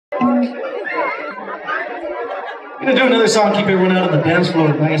I'm gonna do another song, keep everyone out on the dance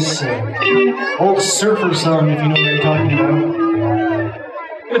floor. Nice old surfer song, if you know what I'm talking about.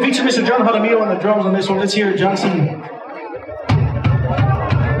 I'm gonna feature Mr. John Jaramillo on the drums on this one. Let's hear it, Johnson.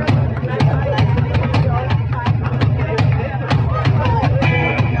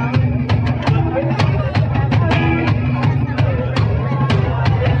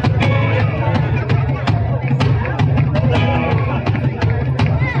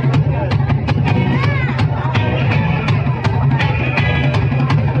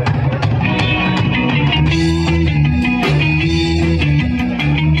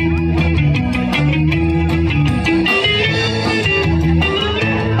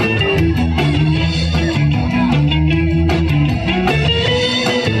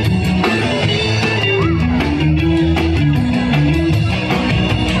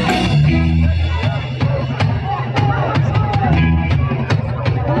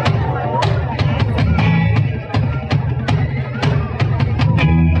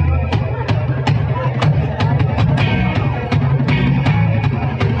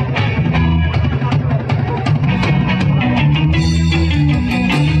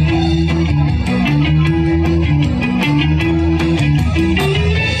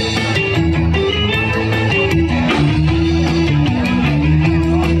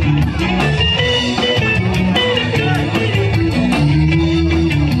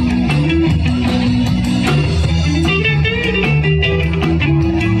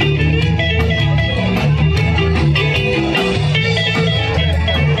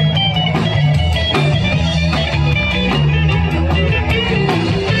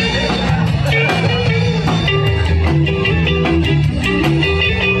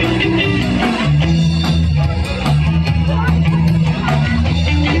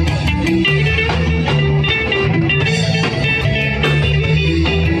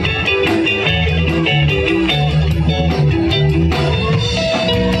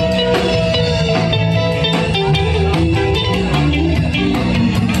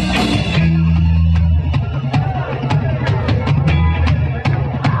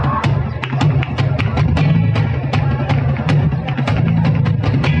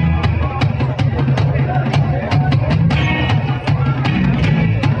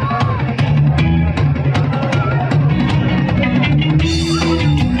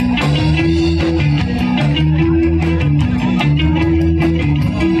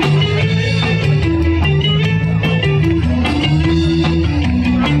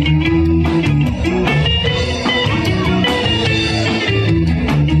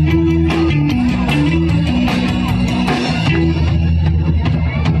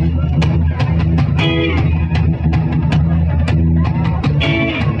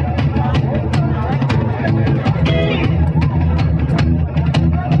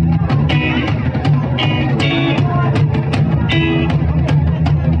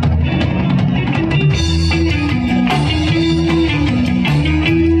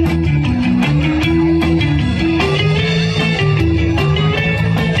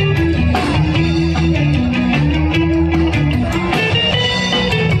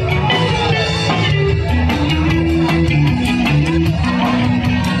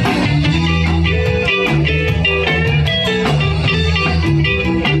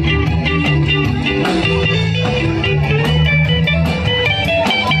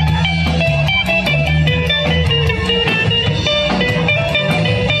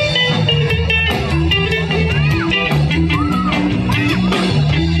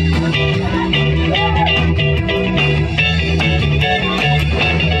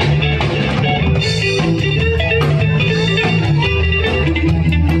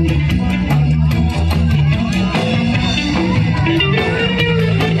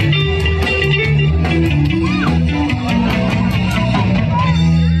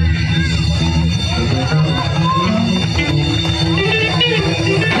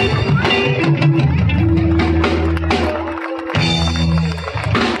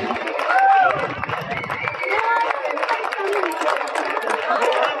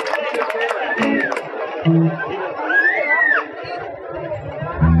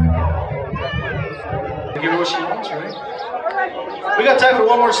 Give her what she wants, right? We got time for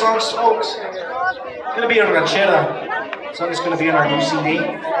one more song, folks. It's gonna be a ranchera. The song is gonna be on our new CD.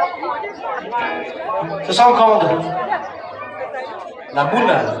 It's a song called La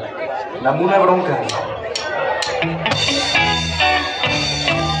Mula Bronca.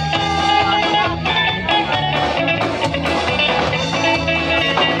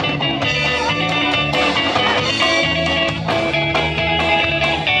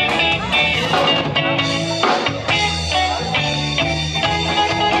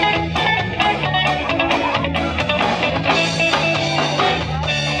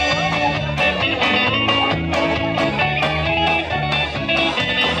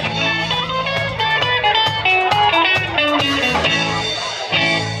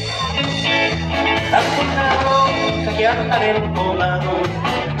 anda del poblado,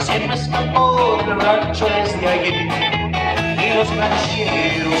 siempre escapó del rancho desde ayer. Y los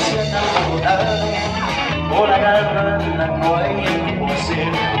rancheros se han alborotado por agarrarla, no hay el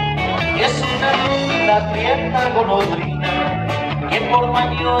hacer. Y es una prieta golondrina que por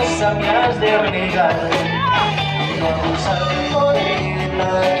mañosa me has de renegar. No abusar por él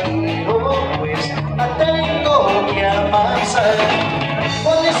la quiero, pues la tengo que amasar.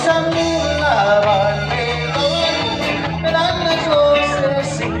 Con esa mula valedor me dan las voces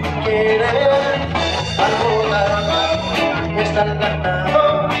sin querer. Al volar está el ganado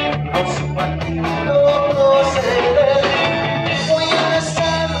con su partido proceder. Voy a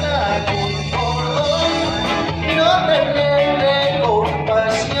besarla con cordón y no tenerle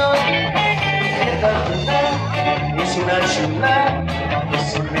compasión. Esta luna es una chula que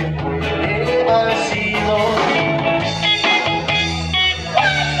se me fue de vacío.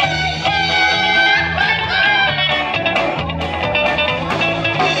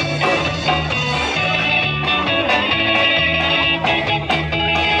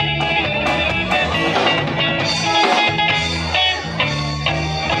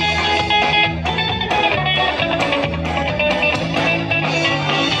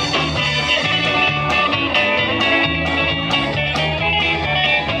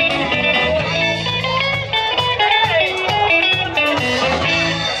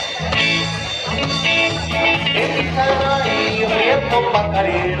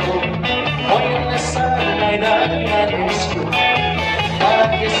 Pajarero, voy a rezar la edad de para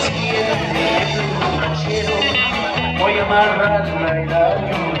que siente un ranchero, voy a amarrar la edad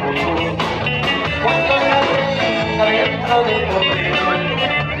de un botón. Cuando la tenga dentro del pobrero,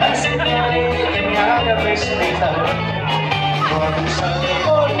 la enseñaré que me haga respetar. No abusar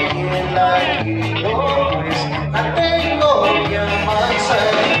porque la quiero, pues la tengo que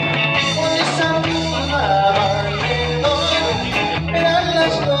amasar. Con esa misma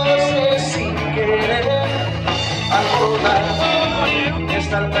las voces sin querer, al volar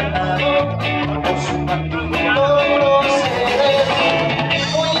está el ganado por su partido proceder.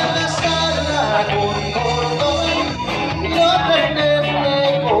 Voy a besarla con cordón y no tenerle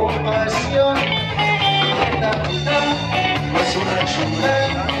compasión. Esta puta es una chula,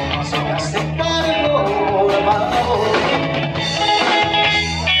 se me hace cargo por abajo.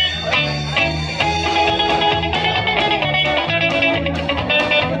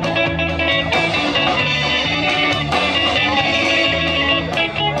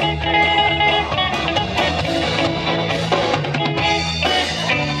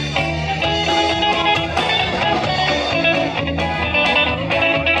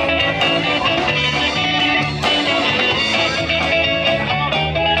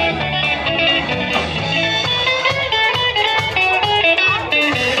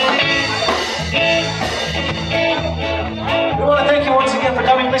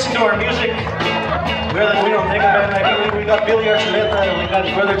 Listen to our music. We're the Dwayne Ortega band. I believe we got Billy Archuleta, we got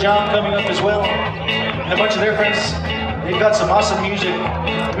Brother John coming up as well, and a bunch of their friends. They've got some awesome music.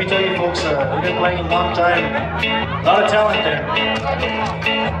 Let me tell you folks, they've been playing a long time. A lot of talent there.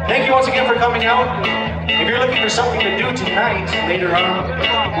 Thank you once again for coming out. If you're looking for something to do tonight, later on,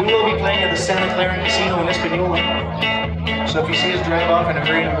 we will be playing at the Santa Clara Casino in Espanola. So if you see us drive off in a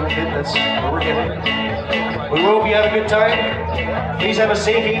hurry in a little bit, that's where we're headed. We will be having a good time. Please have a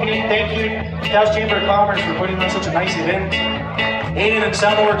safe evening. Thank you, Taos Chamber of Commerce, for putting on such a nice event. Aiden and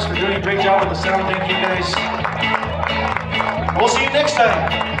Soundworks for doing a great job with the sound. Thank you guys. We'll see you next time.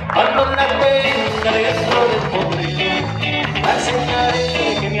 Cuando la tenga dentro del pobrero, la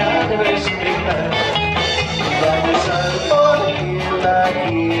enseñaré que me ha de respetar. Va a besar porque la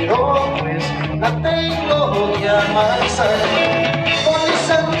quiero, pues la tengo que amasar. Con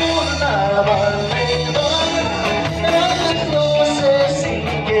esa luna valedor, me dan las voces sin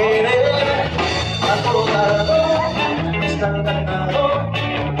querer. Alborotado está el ganado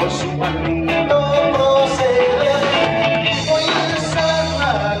por su maldito proceder. Voy a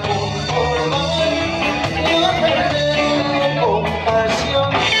besarla con cordón y no tener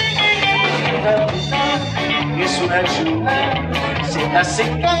compasión. La luna es una chula, se hace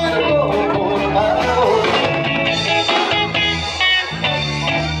cargo por favor.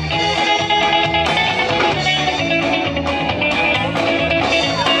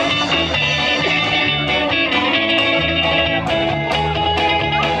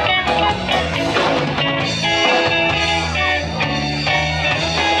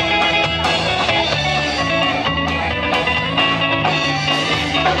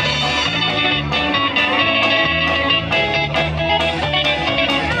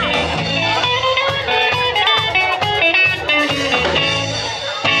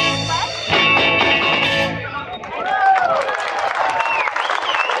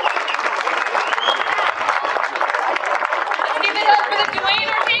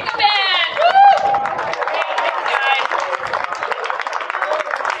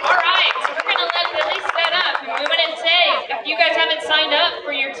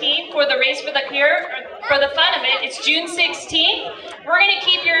 for the Race for the Cure, for the fun of it. It's June 16th. We're going to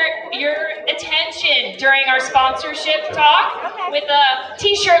keep your attention during our sponsorship talk with a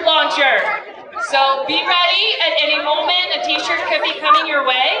t-shirt launcher. So be ready at any moment. A t-shirt could be coming your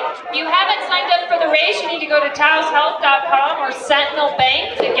way. If you haven't signed up for the race, you need to go to taoshealth.com or Sentinel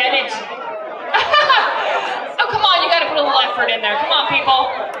Bank to get it. Oh, come on, you got to put a little effort in there. Come on,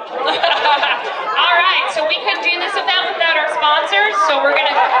 people. All right, so we couldn't do this event without our sponsors, so we're going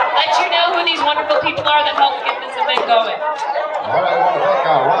to let you know who these wonderful people are that helped get this event going. All right, I want to thank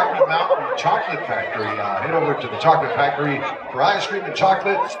Rocky Mountain Chocolate Factory. Head over to the Chocolate Factory for ice cream and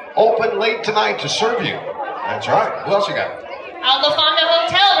chocolate. Open late tonight to serve you. That's right. Who else you got? La Fonda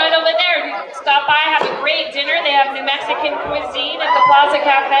Hotel right over there. Stop by, have a great dinner. They have New Mexican cuisine at the Plaza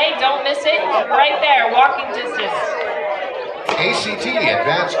Cafe. Don't miss it. Right there, walking distance. ACT,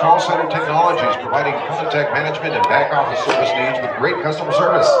 Advanced Call Center Technologies, providing contact management and back office service needs with great customer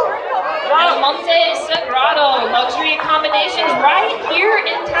service. El Monte Sagrado, luxury accommodations right here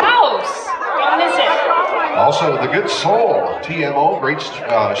in Taos. Don't miss it. Also, The Good Soul, TMO, great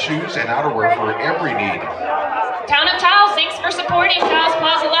shoes and outerwear for every need. Town of Taos, thanks for supporting Taos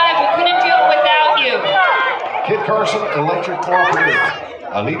Plaza Live. We couldn't do it without you. Kit Carson Electric Cooperative,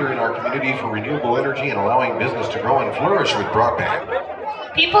 a leader in our community for renewable energy and allowing business to grow and flourish with broadband.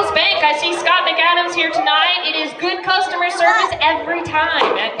 People's Bank, I see Scott McAdams here tonight. It is good customer service every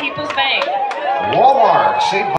time at People's Bank. Walmart, save